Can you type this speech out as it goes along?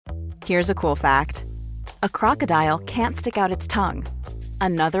Here's a cool fact. A crocodile can't stick out its tongue.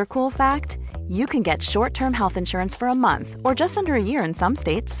 Another cool fact, you can get short-term health insurance for a month or just under a year in some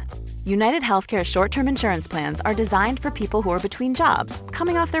states. United Healthcare short-term insurance plans are designed for people who are between jobs,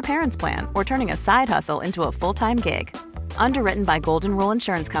 coming off their parents' plan, or turning a side hustle into a full-time gig. Underwritten by Golden Rule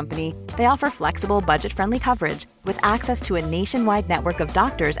Insurance Company, they offer flexible, budget-friendly coverage with access to a nationwide network of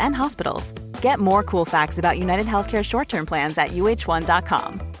doctors and hospitals. Get more cool facts about United Healthcare short-term plans at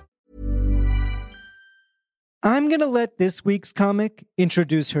uh1.com. I'm going to let this week's comic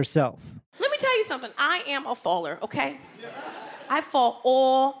introduce herself. Let me tell you something. I am a faller, okay? I fall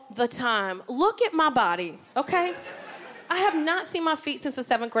all the time. Look at my body, okay? I have not seen my feet since the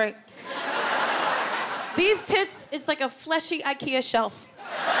 7th grade. These tits, it's like a fleshy IKEA shelf.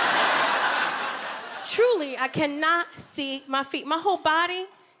 Truly, I cannot see my feet. My whole body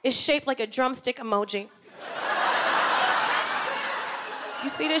is shaped like a drumstick emoji. You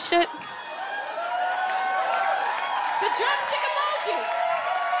see this shit? It's a drumstick emoji.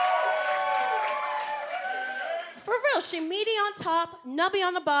 For real, she meaty on top, nubby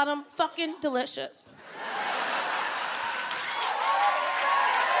on the bottom, fucking delicious.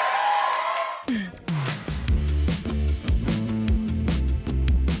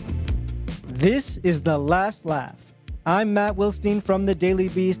 This is The Last Laugh. I'm Matt Wilstein from The Daily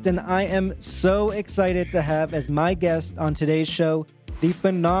Beast, and I am so excited to have as my guest on today's show the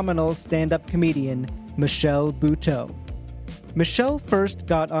phenomenal stand-up comedian, Michelle Buteau. Michelle first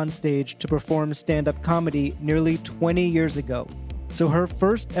got on stage to perform stand-up comedy nearly 20 years ago, so her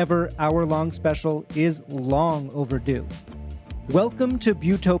first ever hour-long special is long overdue. Welcome to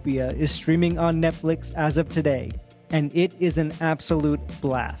Butopia is streaming on Netflix as of today, and it is an absolute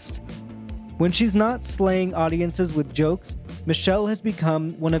blast. When she's not slaying audiences with jokes, Michelle has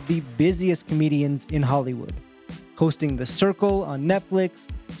become one of the busiest comedians in Hollywood, hosting The Circle on Netflix,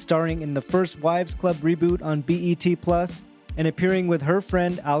 starring in the First Wives Club reboot on BET+, and appearing with her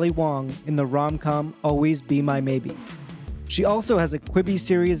friend Ali Wong in the rom-com Always Be My Maybe. She also has a Quibi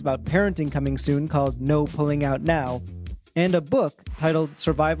series about parenting coming soon called No Pulling Out Now, and a book titled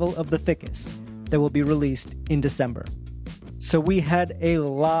Survival of the Thickest that will be released in December. So we had a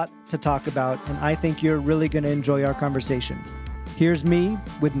lot to talk about, and I think you're really going to enjoy our conversation. Here's me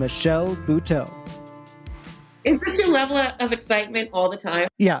with Michelle Buteau. Is this your level of excitement all the time?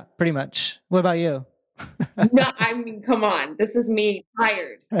 Yeah, pretty much. What about you? No, I mean, come on. This is me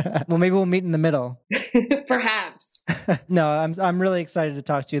tired. Well, maybe we'll meet in the middle. Perhaps. No, I'm really excited to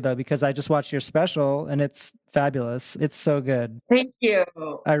talk to you, though, because I just watched your special, and it's fabulous. It's so good. Thank you.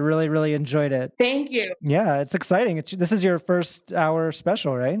 I really, really enjoyed it. Thank you. Yeah, it's exciting. This is your first hour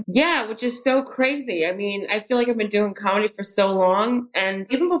special, right? Yeah, which is so crazy. I mean, I feel like I've been doing comedy for so long. And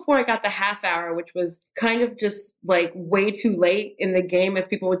even before I got the half hour, which was kind of just like way too late in the game, as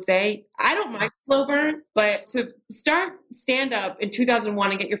people would say, I don't mind slow burn, but to start stand up in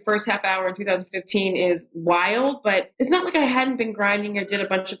 2001 and get your first half hour in 2015 is wild. But it's not like I hadn't been grinding or did a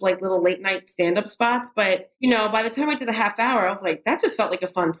bunch of like little late night stand up spots. But you know, by the time I did the half hour, I was like, that just felt like a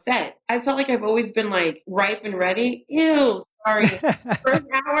fun set. I felt like I've always been like ripe and ready. Ew, sorry. First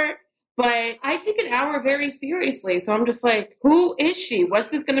hour. But I take an hour very seriously. So I'm just like, who is she? What's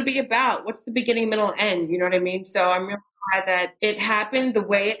this going to be about? What's the beginning, middle, end? You know what I mean? So I'm really glad that it happened the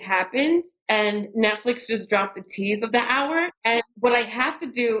way it happened. And Netflix just dropped the tease of the hour. And what I have to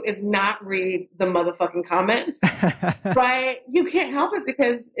do is not read the motherfucking comments. But you can't help it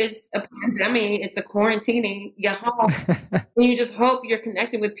because it's a pandemic. It's a quarantine. You're home. And you just hope you're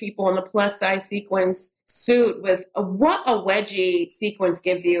connecting with people in a plus size sequence suit with what a wedgie sequence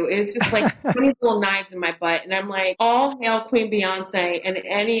gives you. It's just like 20 little knives in my butt. And I'm like, all hail Queen Beyonce and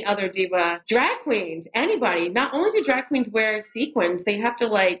any other diva. Drag queens, anybody. Not only do drag queens wear sequins, they have to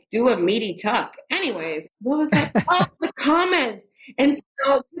like do a meaty tuck. Anyways, what was that? Oh, the comments. And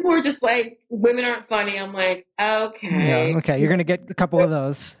so people were just like, women aren't funny. I'm like, okay. Yeah, okay, you're going to get a couple of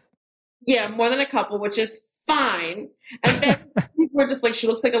those. Yeah, more than a couple, which is fine. And then people were just like, she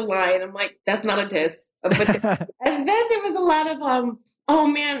looks like a lion. I'm like, that's not a diss. And then there was a lot of, oh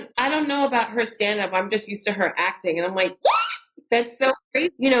man, I don't know about her stand-up. I'm just used to her acting. And I'm like, what? That's so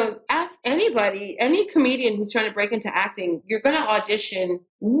crazy. You know, ask anybody, any comedian who's trying to break into acting, you're going to audition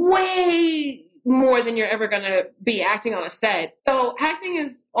way more than you're ever going to be acting on a set. So acting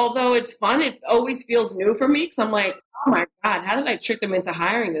is, although it's fun, it always feels new for me because I'm like, oh my God, how did I trick them into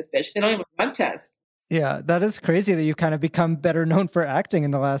hiring this bitch? They don't even drug test. Yeah, that is crazy that you've kind of become better known for acting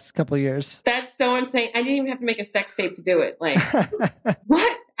in the last couple of years. That's so insane. I didn't even have to make a sex tape to do it. Like,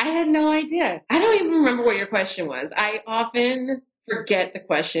 what? I had no idea. I don't even remember what your question was. I often forget the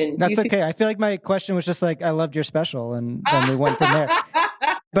question. That's okay. I feel like my question was just like, I loved your special, and then we went from there.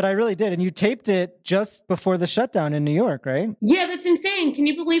 But I really did. And you taped it just before the shutdown in New York, right? Yeah, that's insane. Can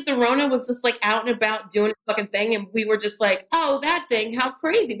you believe the Rona was just like out and about doing a fucking thing? And we were just like, oh, that thing, how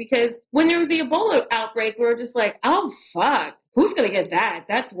crazy. Because when there was the Ebola outbreak, we were just like, oh, fuck. Who's going to get that?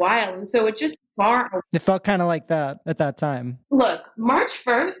 That's wild. And so it just It felt kind of like that at that time. Look, March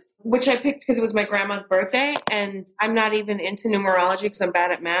 1st, which I picked because it was my grandma's birthday, and I'm not even into numerology because I'm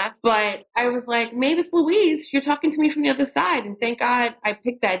bad at math, but I was like, Mavis Louise, you're talking to me from the other side. And thank God I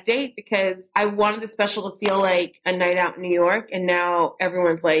picked that date because I wanted the special to feel like a night out in New York. And now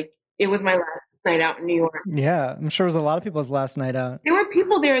everyone's like, it was my last night out in New York. Yeah, I'm sure it was a lot of people's last night out. There were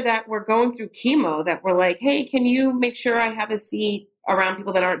people there that were going through chemo that were like, hey, can you make sure I have a seat around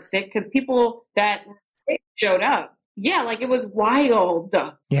people that aren't sick? Because people that were sick showed up. Yeah, like it was wild.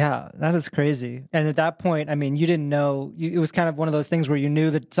 Yeah, that is crazy. And at that point, I mean, you didn't know, it was kind of one of those things where you knew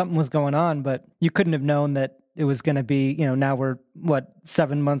that something was going on, but you couldn't have known that it was going to be, now we're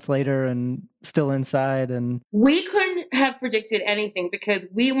 7 months later and still inside. And we couldn't have predicted anything because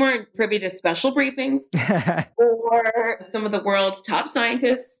we weren't privy to special briefings or some of the world's top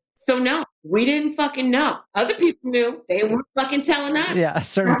scientists. So no, we didn't fucking know. Other people knew. They weren't fucking telling us. Yeah,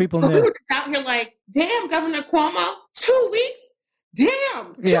 certain people But knew. we were just out here like, damn, Governor Cuomo, 2 weeks?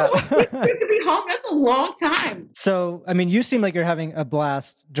 Damn, 2 Yeah. weeks to be home. That's a long time. So, I mean, you seem like you're having a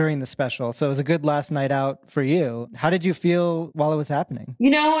blast during the special. So it was a good last night out for you. How did you feel while it was happening?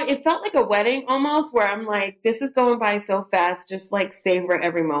 It felt like a wedding almost where I'm like, this is going by so fast. Just like savor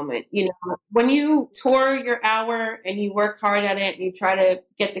every moment. When you tour your hour and you work hard at it and you try to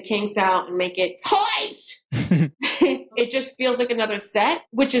get the kinks out and make it tight, it just feels like another set,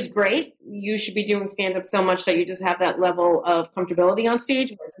 which is great. You should be doing stand-up so much that you just have that level of comfortability on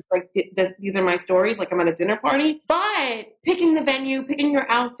stage. It's just like, these are my stories, like I'm at a dinner party. But picking the venue, picking your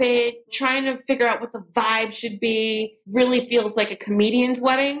outfit, trying to figure out what the vibe should be, really feels like a comedian's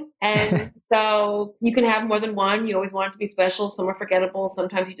wedding. And so you can have more than one. You always want it to be special. Some are forgettable.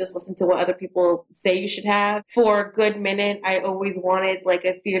 Sometimes you just listen to what other people say you should have. For a good minute, I always wanted like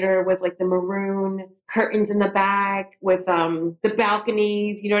a theater with like the maroon curtains in the back with the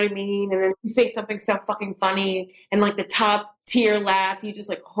balconies, you know what I mean? And then you say something so fucking funny and like the top tier laughs, you just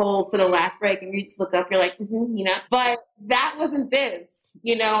like hold for the laugh break and you just look up, you're like, But that wasn't this.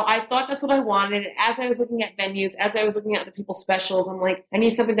 I thought that's what I wanted. As I was looking at venues, as I was looking at the people's specials, I'm like, I need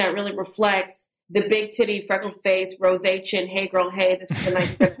something that really reflects the big titty, freckled face, rosé chin, hey girl, hey, this is the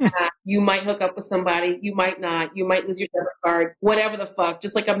night you're gonna have. You might hook up with somebody, you might not, you might lose your debit card, whatever the fuck.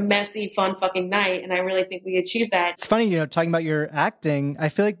 Just like a messy, fun fucking night. And I really think we achieved that. It's funny, talking about your acting, I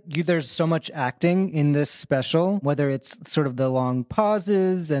feel like there's so much acting in this special, whether it's sort of the long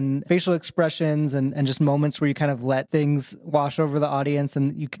pauses and facial expressions and just moments where you kind of let things wash over the audience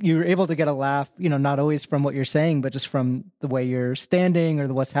and you're able to get a laugh, not always from what you're saying, but just from the way you're standing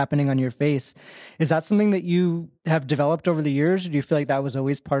or what's happening on your face. Is that something that you have developed over the years? Or do you feel like that was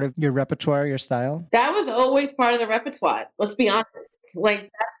always part of your repertoire, your style? That was always part of the repertoire. Let's be honest.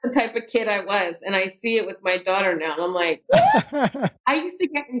 Like, that's the type of kid I was. And I see it with my daughter now. And I'm like, I used to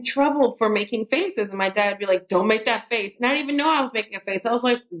get in trouble for making faces. And my dad would be like, don't make that face. And I didn't even know I was making a face. I was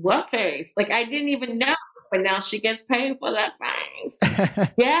like, what face? Like, I didn't even know. But now she gets paid for that face.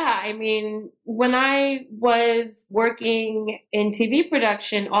 Yeah, I mean, when I was working in TV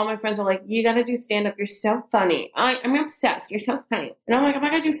production, all my friends were like, you got to do stand-up. You're so funny. I'm obsessed. You're so funny. And I'm like, I'm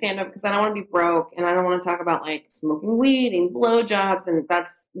not going to do stand-up because I don't want to be broke. And I don't want to talk about like smoking weed and blowjobs. And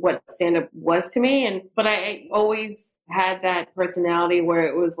that's what stand-up was to me. But I always had that personality where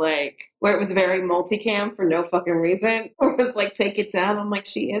it was very multicam for no fucking reason. It was like, take it down. I'm like,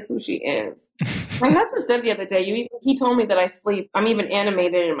 she is who she is. My husband said the other day, he told me that I sleep. I'm even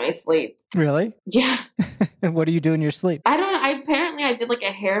animated in my sleep. Really? Yeah. What do you do in your sleep? Apparently I did like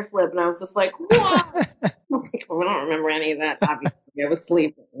a hair flip and I was just like, what? I was like, I don't remember any of that. Obviously, I was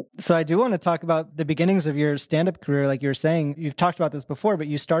sleeping. So I do want to talk about the beginnings of your stand-up career. Like you were saying, you've talked about this before, but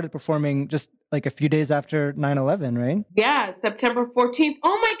you started performing just like a few days after 9/11, right? Yeah, September 14th.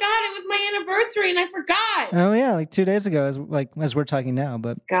 Oh my God, it was my anniversary and I forgot. Oh yeah, like 2 days ago as we're talking now,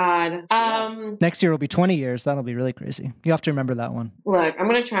 but God. Next year will be 20 years. That'll be really crazy. You have to remember that one. Look, I'm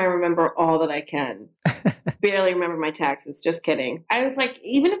going to try and remember all that I can. Barely remember my taxes. Just kidding. I was like,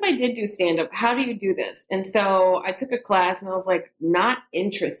 even if I did do stand-up, how do you do this? And so I took a class and I was like, not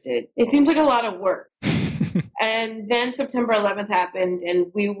interested. It seems like a lot of work. And then September 11th happened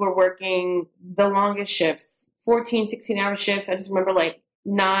and we were working the longest shifts, 14, 16-hour shifts. I just remember like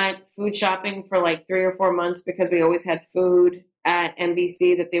not food shopping for like 3 or 4 months because we always had food at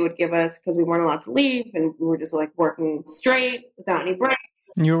NBC that they would give us because we weren't allowed to leave. And we were just like working straight without any breaks.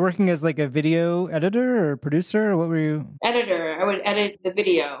 You were working as like a video editor or producer, or what were you? Editor. I would edit the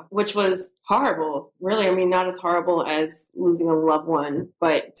video, which was horrible. Really, I mean, not as horrible as losing a loved one,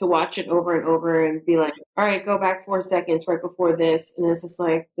 but to watch it over and over and be like, all right, go back 4 seconds right before this. And it's just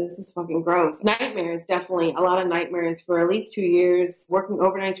like, this is fucking gross. Nightmares, definitely. A lot of nightmares for at least 2 years, working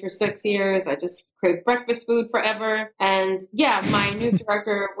overnights for 6 years. I just craved breakfast food forever. And yeah, my news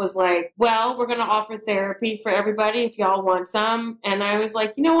director was like, well, we're going to offer therapy for everybody if y'all want some. And I was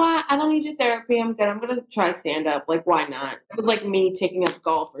like, you know what? I don't need your therapy. I'm good. I'm going to try stand up. Like, why not? It was like me taking up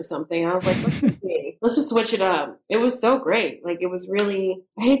golf or something. I was like, let's just see. Let's just switch it up. It was so great. Like, it was really,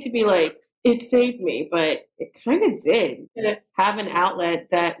 I hate to be like, it saved me, but it kind of did. Have an outlet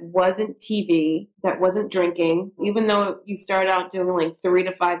that wasn't TV, that wasn't drinking. Even though you start out doing like 3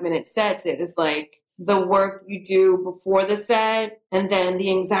 to 5 minute sets, it was like the work you do before the set and then the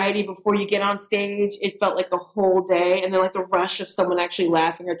anxiety before you get on stage. It felt like a whole day. And then like the rush of someone actually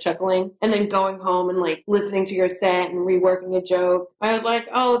laughing or chuckling and then going home and like listening to your set and reworking a joke. I was like,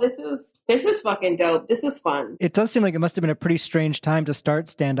 oh, this is fucking dope. This is fun. It does seem like it must have been a pretty strange time to start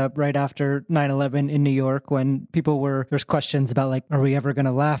stand-up right after 9/11 in New York, when there's questions about like, are we ever going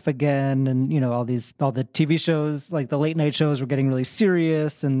to laugh again? And, all the TV shows, like the late night shows were getting really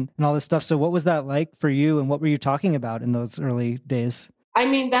serious and all this stuff. So what was that like for you, and what were you talking about in those early days? I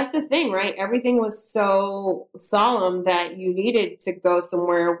mean, that's the thing, right? Everything was so solemn that you needed to go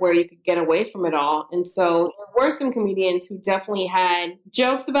somewhere where you could get away from it all. And so there were some comedians who definitely had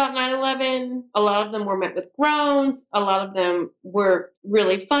jokes about 9/11. A lot of them were met with groans. A lot of them were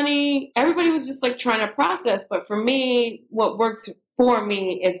really funny. Everybody was just like trying to process. But for me, what works for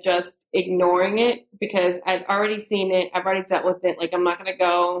me is just ignoring it, because I've already seen it. I've already dealt with it. Like, I'm not going to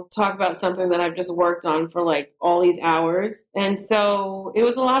go talk about something that I've just worked on for like all these hours. And so it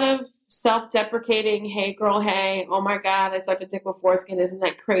was a lot of self-deprecating, hey girl, hey, oh my God, I sucked a dick with foreskin. Isn't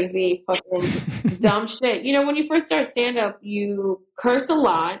that crazy? Fucking dumb shit. When you first start stand-up, you curse a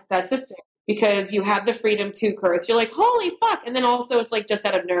lot. That's the thing. Because you have the freedom to curse. You're like, holy fuck. And then also it's like just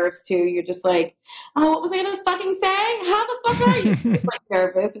out of nerves too. You're just like, oh, what was I going to fucking say? How the fuck are you? It's like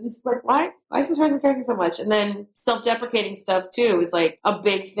nervous. And it's like, why is this person cursing so much? And then self-deprecating stuff too is like a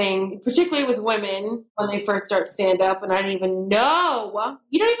big thing, particularly with women when they first start stand up. And I didn't even know.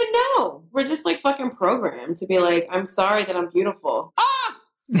 You don't even know. We're just like fucking programmed to be like, I'm sorry that I'm beautiful. Ah!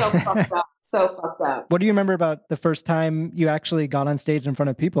 So fucked up. So fucked up. What do you remember about the first time you actually got on stage in front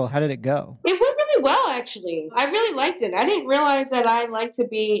of people? How did it go? It went really well, actually. I really liked it. I didn't realize that I like to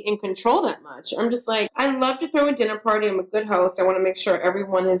be in control that much. I'm just like, I love to throw a dinner party. I'm a good host. I want to make sure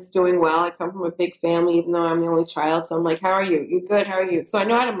everyone is doing well. I come from a big family, even though I'm the only child. So I'm like, how are you? You good? How are you? So I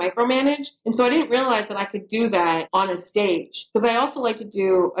know how to micromanage. And so I didn't realize that I could do that on a stage, because I also like to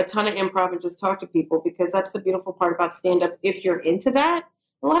do a ton of improv and just talk to people, because that's the beautiful part about stand-up. If you're into that,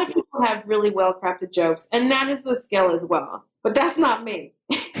 a lot of people have really well-crafted jokes, and that is a skill as well. But that's not me.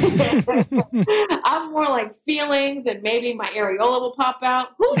 I'm more like feelings, and maybe my areola will pop out.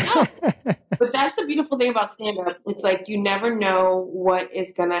 Who knows? But that's the beautiful thing about stand-up. It's like you never know what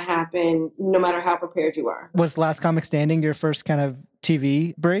is going to happen, no matter how prepared you are. Was Last Comic Standing your first kind of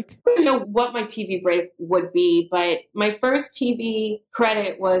TV break? I don't know what my TV break would be, but my first TV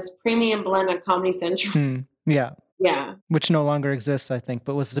credit was Premium Blend on Comedy Central. Yeah. Yeah. Which no longer exists, I think,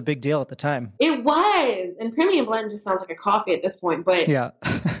 but was a big deal at the time. It was. And Premium Blend just sounds like a coffee at this point. But yeah.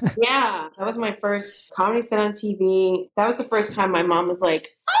 Yeah, that was my first comedy set on TV. That was the first time my mom was like,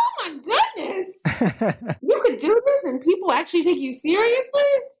 oh my goodness, you could do this and people actually take you seriously?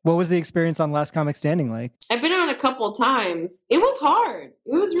 What was the experience on Last Comic Standing like? I've been on a couple of times. It was hard.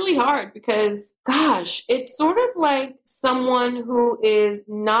 It was really hard because, gosh, it's sort of like someone who is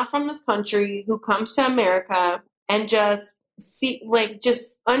not from this country, who comes to America and just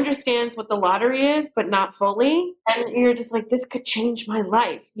understands what the lottery is, but not fully. And you're just like, this could change my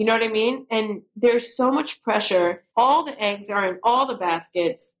life. You know what I mean? And there's so much pressure. All the eggs are in all the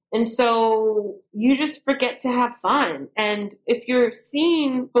baskets. And so you just forget to have fun. And if you're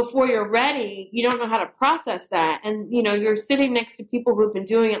seen before you're ready, you don't know how to process that. And, you're sitting next to people who've been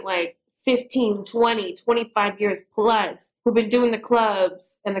doing it like 15, 20, 25 years plus, who've been doing the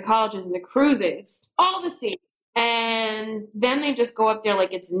clubs and the colleges and the cruises, all the seats. And then they just go up there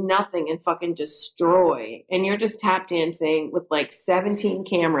like it's nothing and fucking destroy. And you're just tap dancing with like 17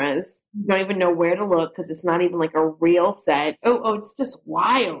 cameras. You don't even know where to look because it's not even like a real set. Oh, it's just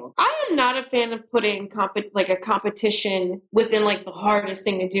wild. I am not a fan of putting a competition within like the hardest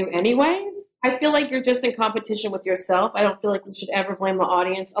thing to do anyways. I feel like you're just in competition with yourself. I don't feel like we should ever blame the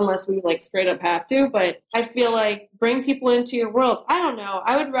audience unless we like straight up have to. But I feel like bring people into your world. I don't know.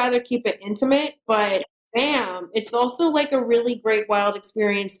 I would rather keep it intimate, but Damn. It's also like a really great wild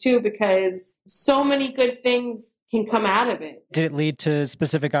experience too, because so many good things can come out of it. Did it lead to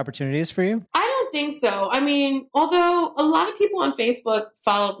specific opportunities for you? I don't think so. I mean, although a lot of people on Facebook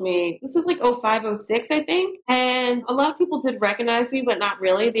followed me, this was like 05, 06, I think. And a lot of people did recognize me, but not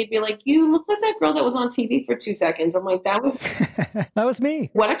really. They'd be like, you look like that girl that was on TV for 2 seconds. I'm like, that was that was me.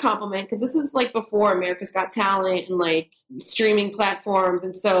 What a compliment. Because this is like before America's Got Talent and like streaming platforms.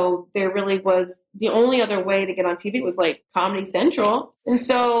 And so there really was the only other way to get on TV was like Comedy Central. And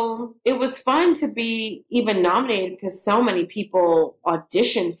so it was fun to be even nominated because so many people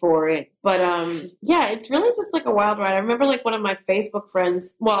auditioned for it. But yeah, it's really just like a wild ride. I remember like one of my Facebook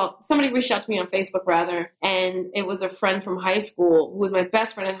friends, well, somebody reached out to me on Facebook rather, and it was a friend from high school who was my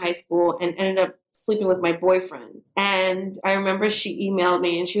best friend in high school and ended up sleeping with my boyfriend. And I remember she emailed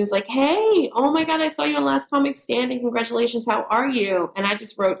me and she was like, hey, oh my God, I saw you on Last Comic Standing. Congratulations. How are you? And I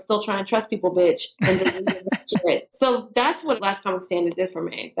just wrote, still trying to trust people, bitch. And deleted that shit. So that's what Last Comic Standing did for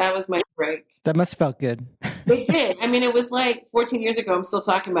me. That was my break. That must have felt good. It did. I mean, it was like 14 years ago. I'm still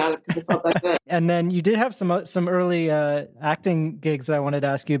talking about it because it felt that good. And then you did have some early acting gigs that I wanted to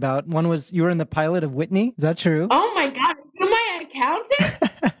ask you about. One was you were in the pilot of Whitney. Is that true? Oh my God. You're my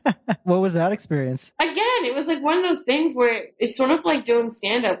accountant? What was that experience? Again, it was like one of those things where it's sort of like doing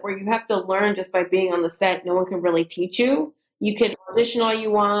stand-up where you have to learn just by being on the set. No one can really teach you. You can audition all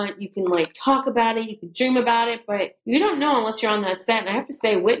you want. You can like talk about it. You can dream about it, but you don't know unless you're on that set. And I have to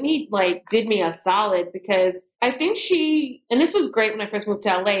say, Whitney like did me a solid because I think and this was great when I first moved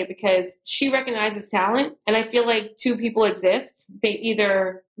to LA because she recognizes talent. And I feel like two people exist. They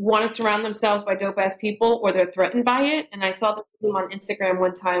either want to surround themselves by dope ass people or they're threatened by it. And I saw this thing on Instagram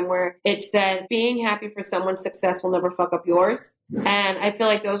one time where it said, being happy for someone's success will never fuck up yours. And I feel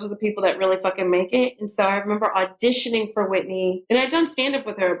like those are the people that really fucking make it. And so I remember auditioning for Whitney and I'd done stand up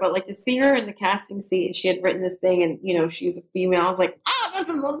with her, but like to see her in the casting seat and she had written this thing and, you know, she's a female. I was like, oh, this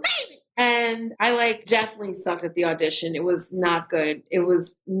is amazing. And I like definitely sucked at the audition. It was not good. It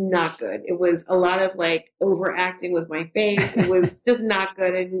was not good. It was a lot of like overacting with my face. It was just not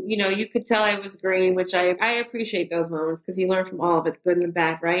good. And, you know, you could tell I was green, which I appreciate those moments because you learn from all of it, good and the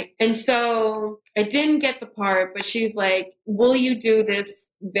bad, right? And so I didn't get the part, but she's like, will you do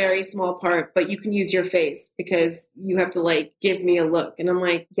this very small part, but you can use your face because you have to like give me a look. And I'm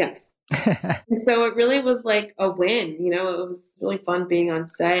like, yes. And so it really was like a win, you know, it was really fun being on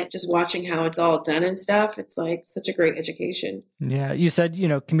set, just watching how it's all done and stuff. It's like such a great education. Yeah. You said, you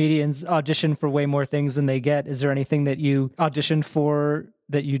know, comedians audition for way more things than they get. Is there anything that you auditioned for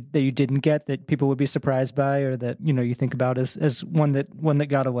that you didn't get that people would be surprised by or that, you know, you think about as one that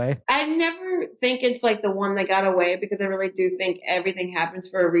got away? I never think it's like the one that got away because I really do think everything happens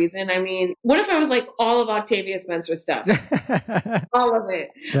for a reason. I mean, what if I was like all of Octavia Spencer's stuff? All of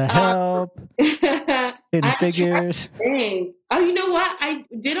it. The Help, Hidden Figures. Oh, you know what? I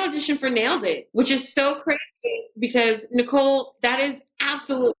did audition for Nailed It, which is so crazy because Nicole, that is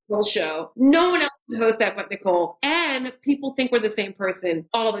absolutely Nicole's show. No one else can host that but Nicole. And people think we're the same person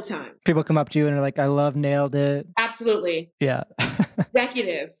all the time. People come up to you and are like, I love Nailed It. Absolutely. Yeah.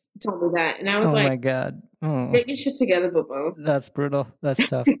 Executive told me that. And I was oh like, my God. Oh. Get your shit together, Buteau. That's brutal. That's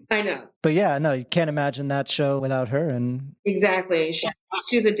tough. I know. But yeah, no, you can't imagine that show without her. And exactly.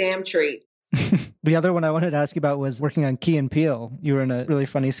 She's a damn treat. The other one I wanted to ask you about was working on Key and Peele. You were in a really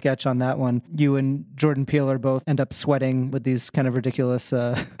funny sketch on that one. You and Jordan Peele are both end up sweating with these kind of ridiculous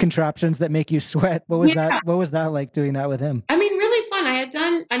contraptions that make you sweat. What was that? What was that like doing that with him? I mean, really fun. I had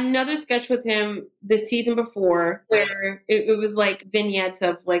done another sketch with him this season before where it was like vignettes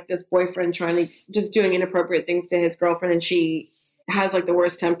of like this boyfriend trying to just doing inappropriate things to his girlfriend, and she has like the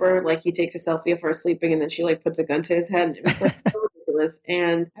worst temper. Like he takes a selfie of her sleeping and then she like puts a gun to his head. It was like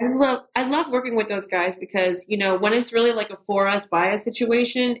and I love working with those guys because, you know, when it's really like a for us, by us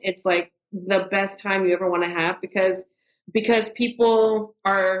situation, it's like the best time you ever want to have because people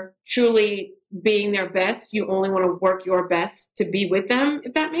are truly being their best. You only want to work your best to be with them,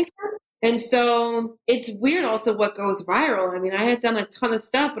 if that makes sense. And so it's weird also what goes viral. I mean, I had done a ton of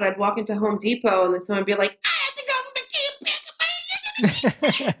stuff, but I'd walk into Home Depot and then someone would be like, I have to go for the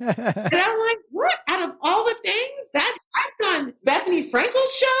and I'm like, what? Out of all the things, I've done Bethany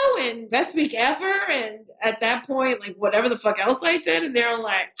Frankel's show and Best Week Ever, and at that point, like whatever the fuck else I did, and they're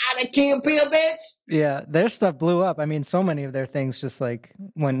like, I can't peel, bitch. Yeah, their stuff blew up. I mean, so many of their things just like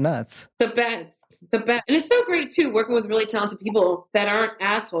went nuts. The best. And it's so great too, working with really talented people that aren't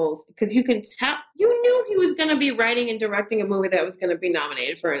assholes, because you can tell, you knew he was going to be writing and directing a movie that was going to be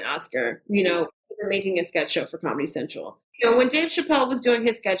nominated for an Oscar, you know, making a sketch show for Comedy Central. When Dave Chappelle was doing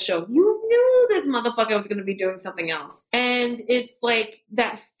his sketch show, you knew this motherfucker was going to be doing something else. And it's like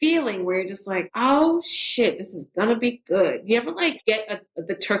that feeling where you're just like, oh shit, this is going to be good. You ever like get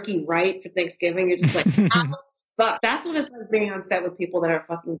the turkey right for Thanksgiving? You're just like, oh, fuck. That's what it's like being on set with people that are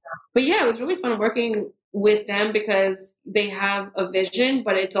fucking dumb. But yeah, it was really fun working with them because they have a vision,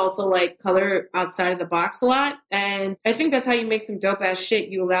 but it's also like color outside of the box a lot. And I think that's how you make some dope ass shit.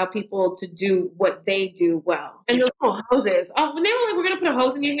 You allow people to do what they do well. And those little hoses. Oh, when they were like, we're going to put a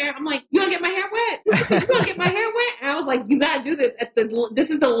hose in your hair. I'm like, you going to get my hair wet? You going to get my hair wet? And I was like, you got to do this this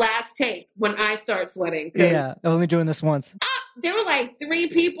is the last take when I start sweating. Yeah, only doing this once. There were like 3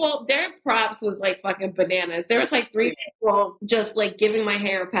 people. Their props was like fucking bananas. There was like 3 people just like giving my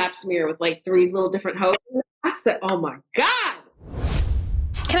hair a pap smear with like 3 little different hoses. I said, oh my God.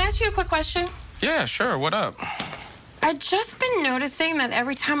 Can I ask you a quick question? Yeah, sure. What up? I've just been noticing that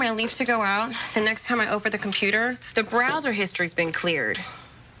every time I leave to go out, the next time I open the computer, the browser history's been cleared.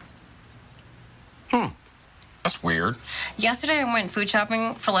 That's weird. Yesterday, I went food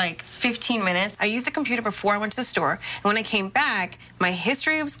shopping for like 15 minutes. I used the computer before I went to the store. And when I came back, my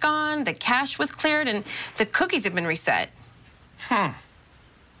history was gone, the cache was cleared, and the cookies have been reset.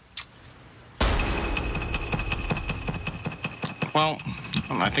 Well,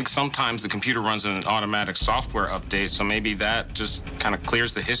 I think sometimes the computer runs an automatic software update, so maybe that just kind of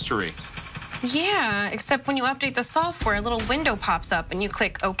clears the history. Yeah, except when you update the software, a little window pops up and you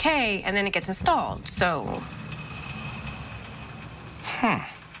click OK, and then it gets installed, so... I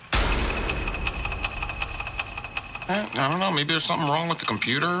don't know, maybe there's something wrong with the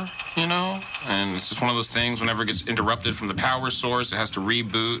computer, you know? And it's just one of those things, whenever it gets interrupted from the power source, it has to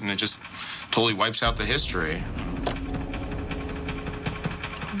reboot, and it just totally wipes out the history.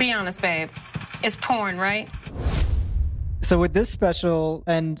 Be honest, babe. It's porn, right? So with this special,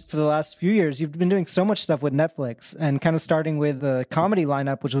 and for the last few years, you've been doing so much stuff with Netflix, and kind of starting with the comedy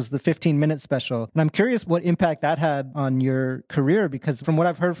lineup, which was the 15-minute special. And I'm curious what impact that had on your career, because from what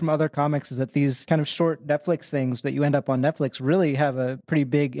I've heard from other comics is that these kind of short Netflix things that you end up on Netflix really have a pretty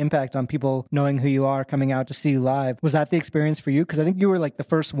big impact on people knowing who you are, coming out to see you live. Was that the experience for you? Because I think you were like the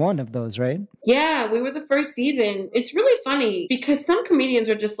first one of those, right? Yeah, we were the first season. It's really funny because some comedians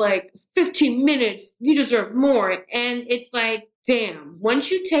are just like, 15 minutes, you deserve more. And it's like, damn, once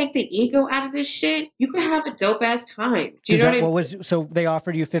you take the ego out of this shit, you can have a dope ass time. Do you know what I mean? So they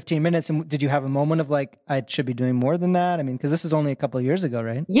offered you 15 minutes, and did you have a moment of like, I should be doing more than that? I mean, because this is only a couple of years ago,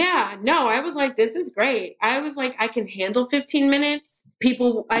 right? Yeah, no, I was like, this is great. I was like, I can handle 15 minutes.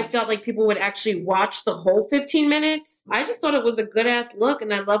 I felt like people would actually watch the whole 15 minutes. I just thought it was a good ass look,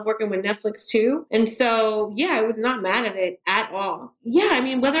 and I love working with Netflix too. And so, yeah, I was not mad at it at all. Yeah, I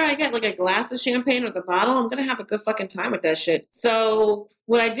mean, whether I get like a glass of champagne or the bottle, I'm going to have a good fucking time with that shit. So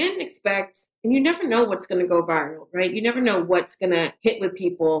what I didn't expect, and you never know what's going to go viral, right? You never know what's going to hit with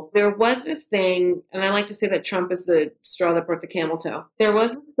people. There was this thing, and I like to say that Trump is the straw that broke the camel toe. There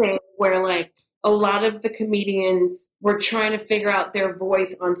was this thing where like a lot of the comedians were trying to figure out their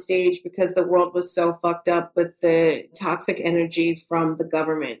voice on stage because the world was so fucked up with the toxic energy from the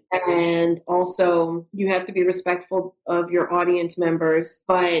government. And also, you have to be respectful of your audience members.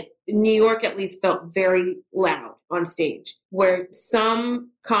 But New York at least felt very loud on stage, where some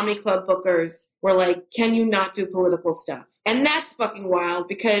comedy club bookers were like, can you not do political stuff? And that's fucking wild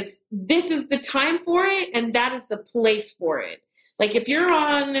because this is the time for it and that is the place for it. Like if you're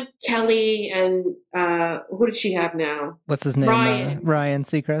on Kelly and who did she have now? What's his name? Ryan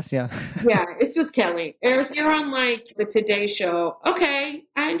Seacrest, yeah. Yeah, it's just Kelly. Or if you're on like the Today Show, okay,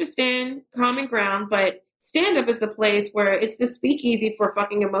 I understand, common ground, but stand-up is a place where it's the speakeasy for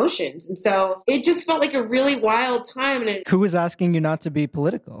fucking emotions. And so it just felt like a really wild time. And Who was asking you not to be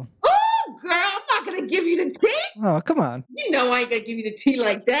political? Oh, girl, I'm not going to give you the tea. Oh, come on. You know I ain't going to give you the tea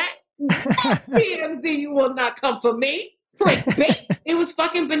like that. PMZ, you will not come for me. Like, it was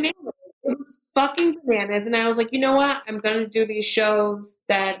fucking bananas. It was fucking bananas. And I was like, you know what? I'm going to do these shows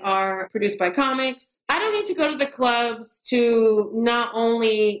that are produced by comics. I don't need to go to the clubs to not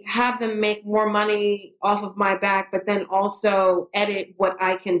only have them make more money off of my back, but then also edit what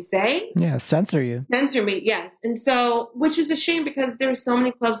I can say. Yeah, censor you. Censor me, yes. And so, which is a shame because there are so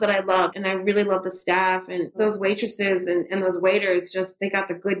many clubs that I love and I really love the staff and those waitresses and those waiters, just, they got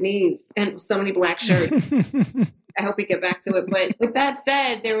the good knees and so many black shirts. I hope we get back to it. But with that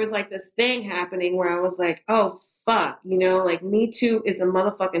said, there was like this thing happening where I was like, oh, fuck, you know, like Me Too is a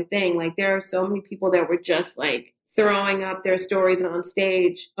motherfucking thing. Like there are so many people that were just like throwing up their stories on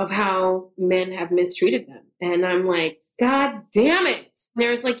stage of how men have mistreated them. And I'm like, God damn it.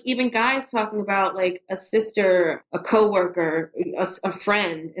 There's like even guys talking about like a sister, a coworker, a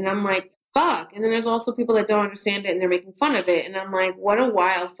friend. And I'm like, fuck. And then there's also people that don't understand it and they're making fun of it. And I'm like, what a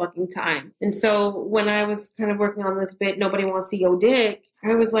wild fucking time. And so when I was kind of working on this bit, Nobody Wants to See Your Dick,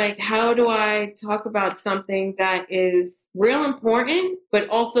 I was like, how do I talk about something that is real important, but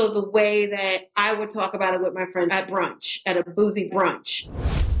also the way that I would talk about it with my friends at brunch, at a boozy brunch.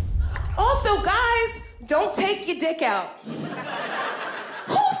 Also, guys, don't take your dick out.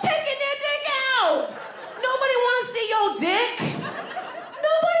 Who's taking their dick out? Nobody want to see your dick.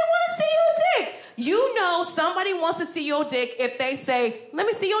 Nobody want to see your dick. You know somebody wants to see your dick if they say, let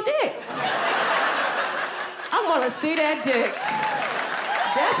me see your dick. I want to see that dick.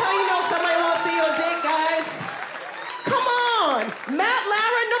 That's how you know somebody wants to see your dick, guys. Come on. Matt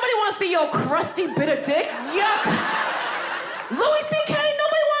Lara, nobody wants to see your crusty bit of dick. Yuck. Louis C.K.,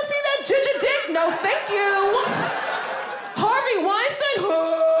 nobody wants to see that ginger dick. No, thank you. Harvey Weinstein,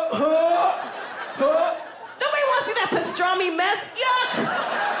 nobody wants to see that pastrami mess. Yuck.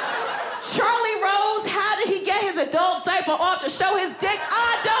 Charlie Rose, how did he get his adult diaper off to show his dick?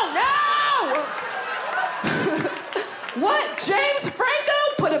 I don't know. What? James Franco?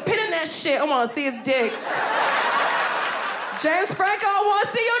 Put a pin in that shit. I want to see his dick. James Franco, I want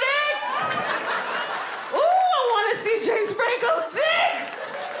to see your dick. Ooh, I want to see James Franco's dick.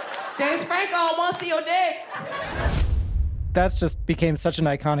 James Franco, I want to see your dick. That's just became such an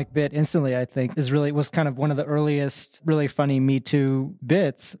iconic bit instantly, I think, was kind of one of the earliest really funny Me Too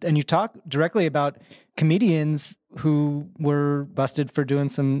bits. And you talk directly about comedians who were busted for doing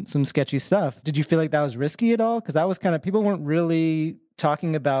some sketchy stuff. Did you feel like that was risky at all? Because that was kind of, people weren't really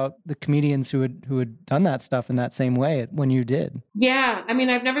talking about the comedians who had done that stuff in that same way when you did. Yeah. I mean,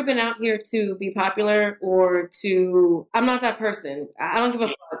 I've never been out here to be popular I'm not that person. I don't give a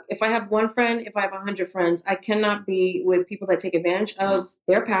fuck. If I have one friend, if I have 100 friends, I cannot be with people that take advantage of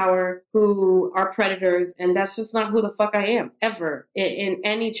their power, who are predators. And that's just not who the fuck I am, ever, in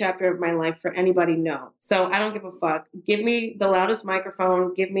any chapter of my life for anybody, no. So I don't give a fuck. Give me the loudest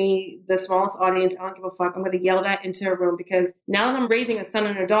microphone. Give me the smallest audience. I don't give a fuck. I'm going to yell that into a room because now that I'm raising a son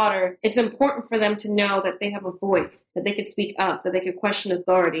and a daughter, it's important for them to know that they have a voice, that they could speak up, that they could question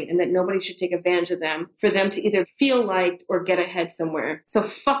authority, and that nobody should take advantage of them for them to either feel liked or get ahead somewhere. So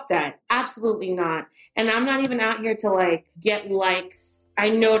fuck that. Absolutely not. And I'm not even out here to get likes. I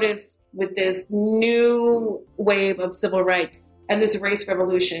notice with this new wave of civil rights and this race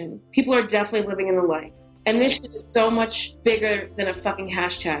revolution, people are definitely living in the likes. And this shit is so much bigger than a fucking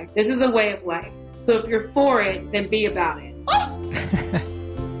hashtag. This is a way of life. So if you're for it, then be about it.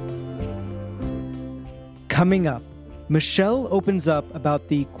 Coming up, Michelle opens up about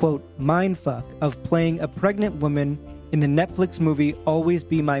the, quote, mindfuck of playing a pregnant woman in the Netflix movie Always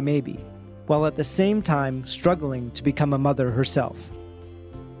Be My Maybe, while at the same time struggling to become a mother herself.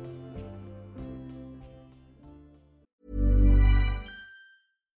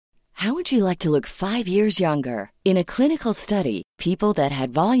 How would you like to look 5 years younger? In a clinical study, people that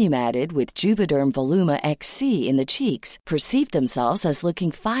had volume added with Juvederm Voluma XC in the cheeks perceived themselves as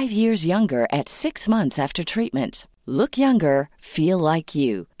looking 5 years younger at 6 months after treatment. Look younger, feel like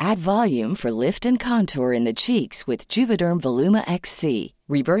you. Add volume for lift and contour in the cheeks with Juvederm Voluma XC.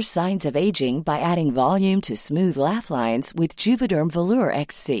 Reverse signs of aging by adding volume to smooth laugh lines with Juvederm Volure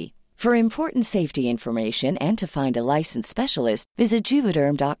XC. For important safety information and to find a licensed specialist, visit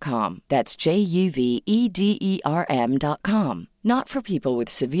Juvederm.com. That's JUVEDERM.com. Not for people with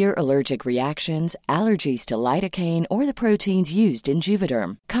severe allergic reactions, allergies to lidocaine, or the proteins used in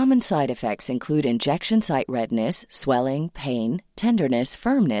Juvederm. Common side effects include injection site redness, swelling, pain, tenderness,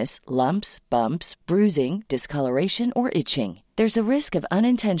 firmness, lumps, bumps, bruising, discoloration, or itching. There's a risk of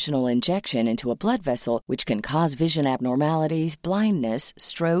unintentional injection into a blood vessel, which can cause vision abnormalities, blindness,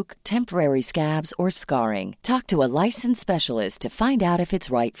 stroke, temporary scabs, or scarring. Talk to a licensed specialist to find out if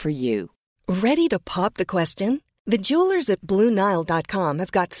it's right for you. Ready to pop the question? The jewelers at BlueNile.com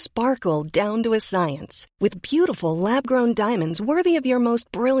have got sparkle down to a science with beautiful lab-grown diamonds worthy of your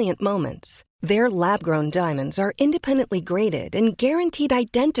most brilliant moments. Their lab-grown diamonds are independently graded and guaranteed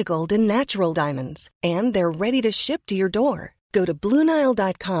identical to natural diamonds, and they're ready to ship to your door. Go to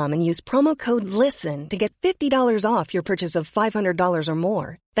BlueNile.com and use promo code LISTEN to get $50 off your purchase of $500 or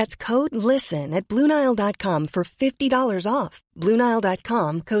more. That's code LISTEN at BlueNile.com for $50 off.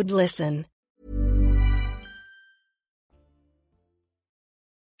 BlueNile.com, code LISTEN.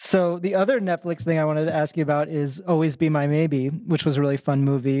 So the other Netflix thing I wanted to ask you about is Always Be My Maybe, which was a really fun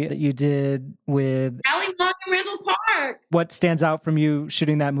movie that you did with Ali Wong and Randall Park. dark. What stands out from you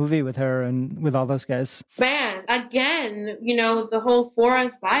shooting that movie with her and with all those guys? Man, again, the whole for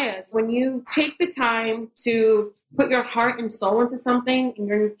us, by us. When you take the time to put your heart and soul into something and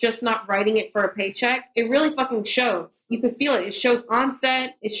you're just not writing it for a paycheck, it really fucking shows. You can feel it. It shows on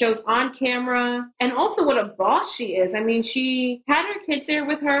set, it shows on camera, and also what a boss she is. I mean, she had her kids there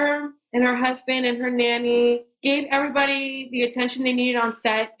with her and her husband and her nanny, gave everybody the attention they needed on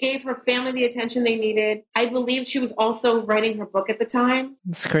set, gave her family the attention they needed. I believe she was also writing her book at the time.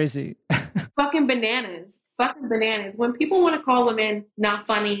 It's crazy. Fucking bananas. Fucking bananas. When people want to call women not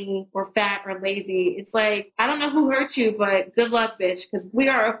funny or fat or lazy, it's like, I don't know who hurt you, but good luck, bitch, because we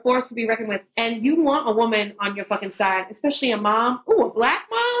are a force to be reckoned with. And you want a woman on your fucking side, especially a mom. Ooh, a black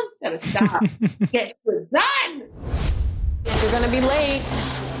mom? Gotta stop. Get shit done. You're gonna be late.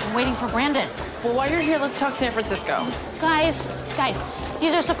 I'm waiting for Brandon. Well, while you're here, let's talk San Francisco. Guys,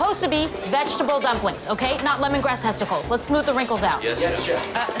 these are supposed to be vegetable dumplings, okay? Not lemongrass testicles. Let's smooth the wrinkles out. Yes,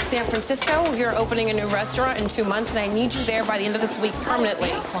 Chef. San Francisco, you're opening a new restaurant in 2 months, and I need you there by the end of this week permanently.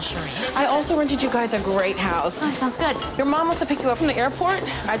 Well, sure. I also rented you guys a great house. Oh, sounds good. Your mom wants to pick you up from the airport.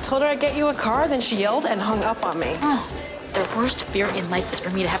 I told her I'd get you a car, then she yelled and hung up on me. Oh, the worst fear in life is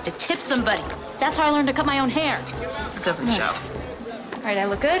for me to have to tip somebody. That's how I learned to cut my own hair. It doesn't show. All right, I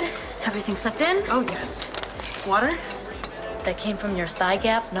look good. Everything sucked in? Oh, yes. Water? That came from your thigh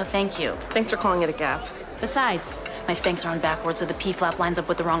gap? No, thank you. Thanks for calling it a gap. Besides, my Spanx are on backwards, so the P-flap lines up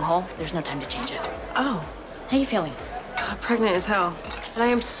with the wrong hole. There's no time to change it. Oh. How you feeling? Pregnant as hell. And I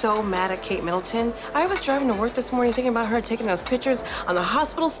am so mad at Kate Middleton. I was driving to work this morning thinking about her taking those pictures on the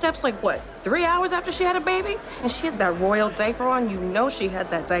hospital steps, 3 hours after she had a baby? And she had that royal diaper on. You know she had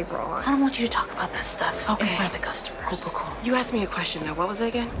that diaper on. I don't want you to talk about that stuff in front of the customers. Cool. You asked me a question, though. What was it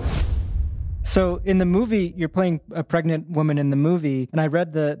again? So in the movie, you're playing a pregnant woman in the movie. And I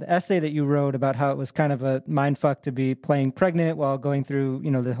read the essay that you wrote about how it was kind of a mindfuck to be playing pregnant while going through,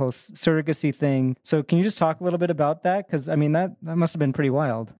 the whole surrogacy thing. So can you just talk a little bit about that? Because, I mean, that must have been pretty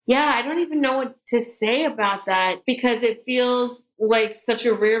wild. Yeah, I don't even know what to say about that because it feels like such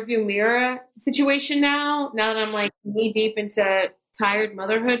a rearview mirror situation now that I'm like knee deep into tired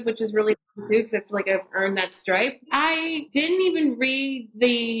motherhood, which is really fun too because I feel like I've earned that stripe. I didn't even read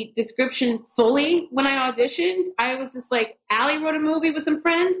the description fully when I auditioned. I was just like, Allie wrote a movie with some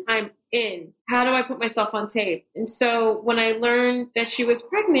friends. I'm in. How do I put myself on tape? And so when I learned that she was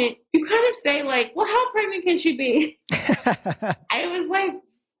pregnant, you kind of say like, well, how pregnant can she be? I was like,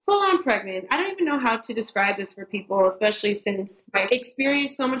 full on pregnant. I don't even know how to describe this for people, especially since I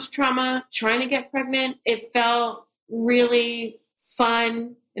experienced so much trauma trying to get pregnant. It felt really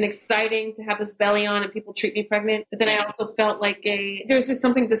fun and exciting to have this belly on and people treat me pregnant. But then I also felt like there's just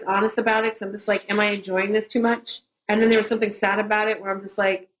something dishonest about it. So I'm just like, am I enjoying this too much? And then there was something sad about it where I'm just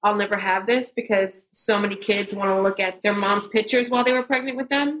like, I'll never have this because so many kids want to look at their mom's pictures while they were pregnant with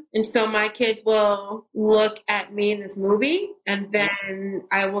them. And so my kids will look at me in this movie and then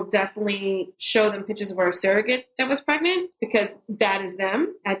I will definitely show them pictures of our surrogate that was pregnant because that is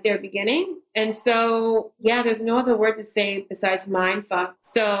them at their beginning. And so, yeah, there's no other word to say besides mindfuck.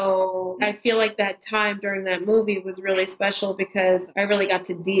 So I feel like that time during that movie was really special because I really got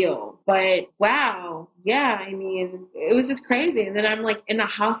to deal. But wow, yeah, I mean, it was just crazy. And then I'm like in the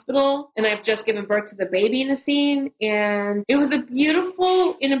hospital and I've just given birth to the baby in the scene. And it was in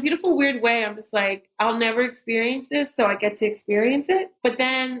a beautiful, weird way. I'm just like, I'll never experience this. So I get to experience it. But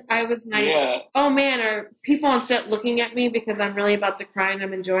then I was like, oh man, are people on set looking at me because I'm really about to cry and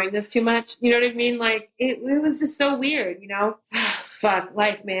I'm enjoying this too much? You know what I mean? Like it was just so weird, Fuck,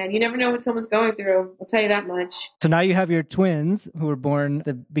 life, man. You never know what someone's going through. I'll tell you that much. So now you have your twins who were born at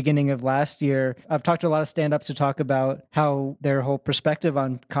the beginning of last year. I've talked to a lot of stand-ups to talk about how their whole perspective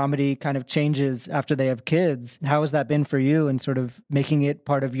on comedy kind of changes after they have kids. How has that been for you and sort of making it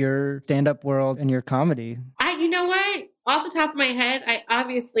part of your stand-up world and your comedy? You know what? Off the top of my head, I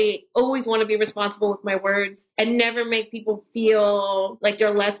obviously always want to be responsible with my words and never make people feel like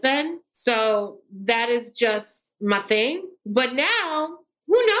they're less than. So that is just my thing. But now,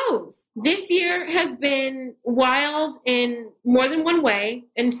 who knows? This year has been wild in more than one way.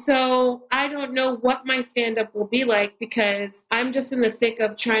 And so I don't know what my stand-up will be like because I'm just in the thick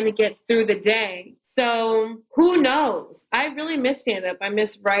of trying to get through the day. So who knows? I really miss stand-up. I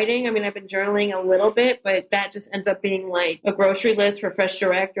miss writing. I mean, I've been journaling a little bit, but that just ends up being like a grocery list for Fresh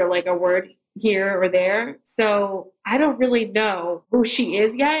Direct or like a word here or there. So I don't really know who she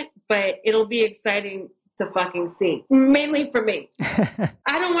is yet, but it'll be exciting to fucking see, mainly for me.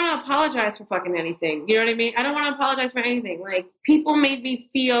 I don't want to apologize for fucking anything. You know what I mean? I don't want to apologize for anything. Like, people made me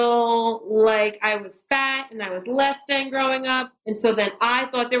feel like I was fat and I was less than growing up. And so then I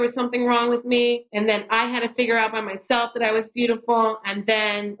thought there was something wrong with me. And then I had to figure out by myself that I was beautiful, and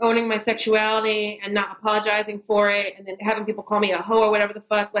then owning my sexuality and not apologizing for it. And then having people call me a hoe or whatever the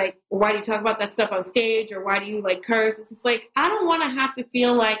fuck. Like, why do you talk about that stuff on stage? Or why do you like curse? It's just like, I don't want to have to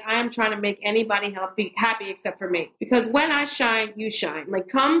feel like I'm trying to make anybody happy except for me. Because when I shine, you shine. Like,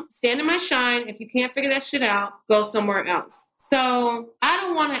 come stand in my shine. If you can't figure that shit out, go somewhere else. So I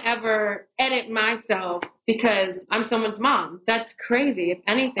don't want to ever edit myself because I'm someone's mom. That's crazy. If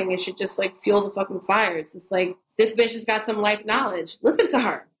anything, it should just like fuel the fucking fire. It's just like, this bitch has got some life knowledge. Listen to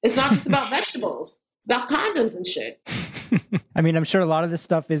her. It's not just about vegetables. It's about condoms and shit. I mean, I'm sure a lot of this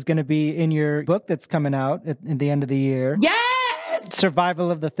stuff is going to be in your book that's coming out at the end of the year. Yes!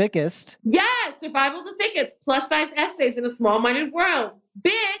 Survival of the Thickest. Yes! Survival of the Thickest. Plus-size essays in a small-minded world.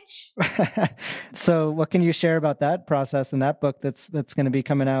 Bitch! So what can you share about that process and that book that's going to be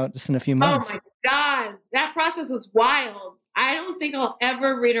coming out just in a few months? Oh my God. That process was wild. I don't think I'll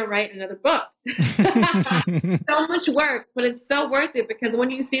ever read or write another book. So much work, but it's so worth it, because when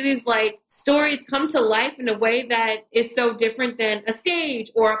you see these like stories come to life in a way that is so different than a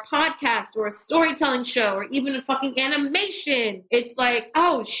stage or a podcast or a storytelling show or even a fucking animation, it's like,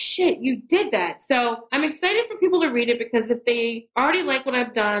 oh shit, you did that. So I'm excited for people to read it, because if they already like what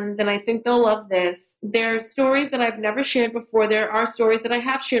I've done, then I think they'll love this. There are stories that I've never shared before. There are stories that I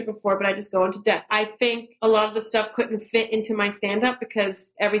have shared before, but I just go into depth. I think a lot of the stuff couldn't fit into my stand-up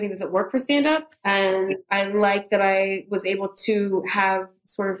because everything doesn't work for stand-up. And I like that I was able to have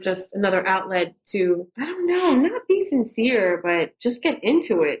sort of just another outlet to, I don't know, not be sincere, but just get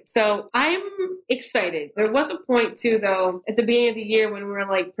into it. So I'm excited. There was a point too, though, at the beginning of the year when we were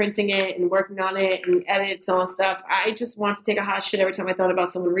like printing it and working on it and edits and all stuff, I just wanted to take a hot shit every time I thought about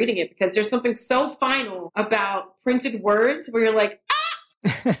someone reading it, because there's something so final about printed words where you're like,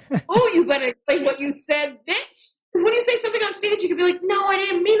 ah! Oh, you better explain what you said, bitch. Because when you say something on stage, you can be like, no, I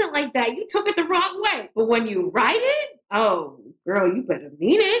didn't mean it like that. You took it the wrong way. But when you write it, oh, girl, you better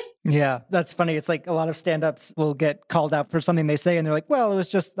mean it. Yeah, that's funny. It's like a lot of stand-ups will get called out for something they say, and they're like, well, that's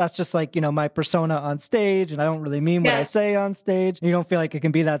just like, my persona on stage, and I don't really mean what I say on stage. And you don't feel like it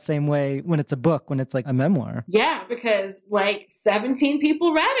can be that same way when it's a book, when it's like a memoir. Yeah, because like 17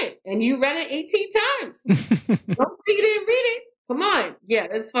 people read it, and you read it 18 times. Don't say you didn't read it. Come on. Yeah,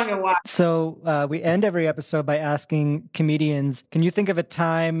 that's fucking wild. So we end every episode by asking comedians, can you think of a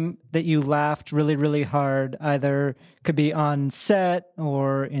time that you laughed really, really hard? Either could be on set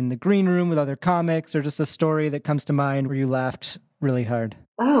or in the green room with other comics, or just a story that comes to mind where you laughed really hard.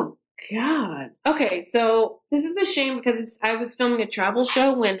 Oh, God. Okay, so this is a shame because I was filming a travel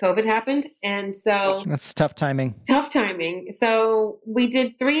show when COVID happened. And so... That's tough timing. Tough timing. So we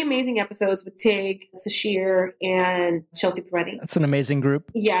did 3 amazing episodes with Tig, Sashir, and Chelsea Peretti. That's an amazing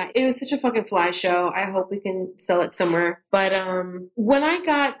group. Yeah, it was such a fucking fly show. I hope we can sell it somewhere. But when I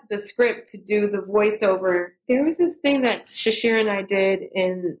got the script to do the voiceover, there was this thing that Sashir and I did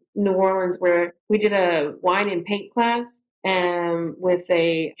in New Orleans where we did a wine and paint class. With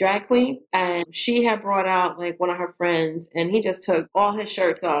a drag queen, and she had brought out like one of her friends, and he just took all his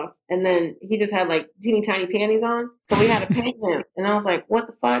shirts off, and then he just had like teeny tiny panties on, so we had to paint him. And I was like, what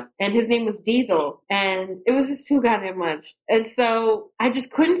the fuck? And his name was Diesel, and it was just too goddamn much. And so I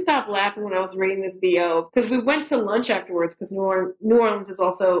just couldn't stop laughing when I was reading this VO, because we went to lunch afterwards, because New Orleans is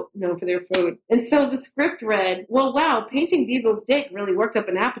also known for their food. And so the script read, well, wow, painting Diesel's dick really worked up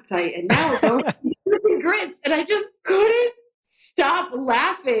an appetite, and now we're going to grits. And I just couldn't stop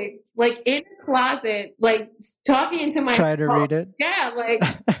laughing, like in the closet, like talking into my Try to read it. Yeah, like,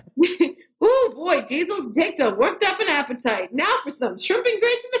 oh boy, Diesel's dick done worked up an appetite. Now for some shrimp and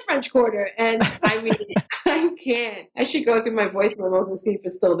grits in the French Quarter. And I mean, I can't. I should go through my voice memos and see if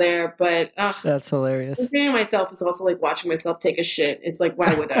it's still there. But that's hilarious. Seeing myself is also like watching myself take a shit. It's like,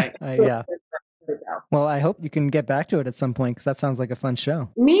 why would I? Yeah. Well, I hope you can get back to it at some point, because that sounds like a fun show.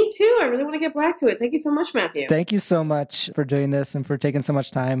 Me too. I really want to get back to it. Thank you so much, Matthew. Thank you so much for doing this and for taking so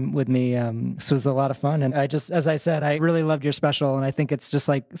much time with me. This was a lot of fun. And I just, as I said, I really loved your special. And I think it's just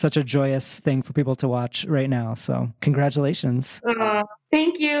like such a joyous thing for people to watch right now. So congratulations.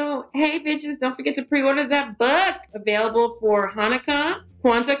 Thank you. Hey, bitches, don't forget to pre-order that book. Available for Hanukkah,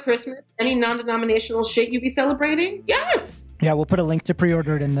 Kwanzaa, Christmas, any non-denominational shit you be celebrating. Yes. Yeah, we'll put a link to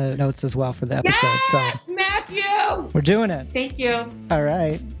pre-order it in the notes as well for the episode. Yes, so Matthew! We're doing it. Thank you. All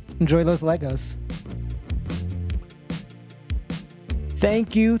right. Enjoy those Legos.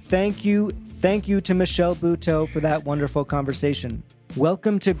 Thank you to Michelle Buteau for that wonderful conversation.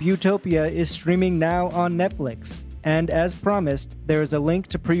 Welcome to Buteau is streaming now on Netflix. And as promised, there is a link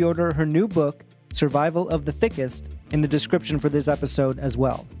to pre-order her new book, Survival of the Thickest, in the description for this episode as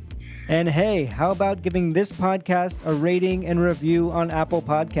well. And hey, how about giving this podcast a rating and review on Apple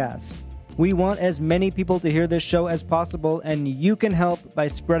Podcasts? We want as many people to hear this show as possible, and you can help by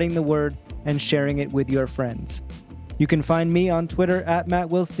spreading the word and sharing it with your friends. You can find me on Twitter at Matt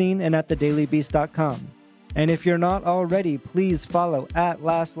Wilstein and at thedailybeast.com. And if you're not already, please follow at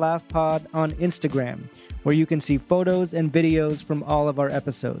Last Laugh Pod on Instagram, where you can see photos and videos from all of our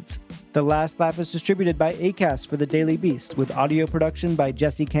episodes. The Last Laugh is distributed by Acast for The Daily Beast, with audio production by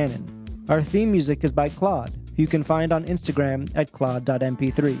Jesse Cannon. Our theme music is by Claude, who you can find on Instagram at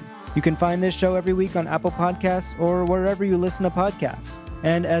claude.mp3. You can find this show every week on Apple Podcasts or wherever you listen to podcasts.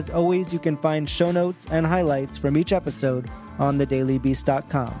 And as always, you can find show notes and highlights from each episode on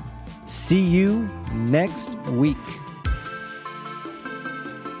thedailybeast.com. See you next week.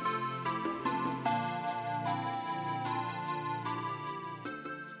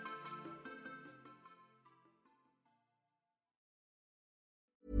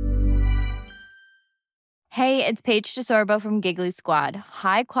 Hey, it's Paige DeSorbo from Giggly Squad.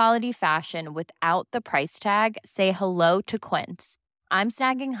 High quality fashion without the price tag. Say hello to Quince. I'm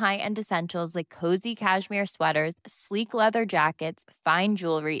snagging high-end essentials like cozy cashmere sweaters, sleek leather jackets, fine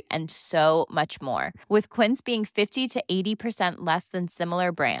jewelry, and so much more. With Quince being 50 to 80% less than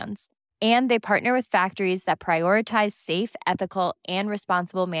similar brands. And they partner with factories that prioritize safe, ethical, and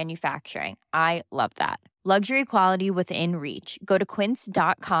responsible manufacturing. I love that. Luxury quality within reach. Go to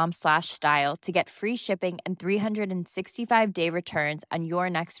quince.com/style to get free shipping and 365-day returns on your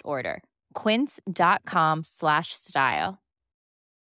next order. Quince.com/style.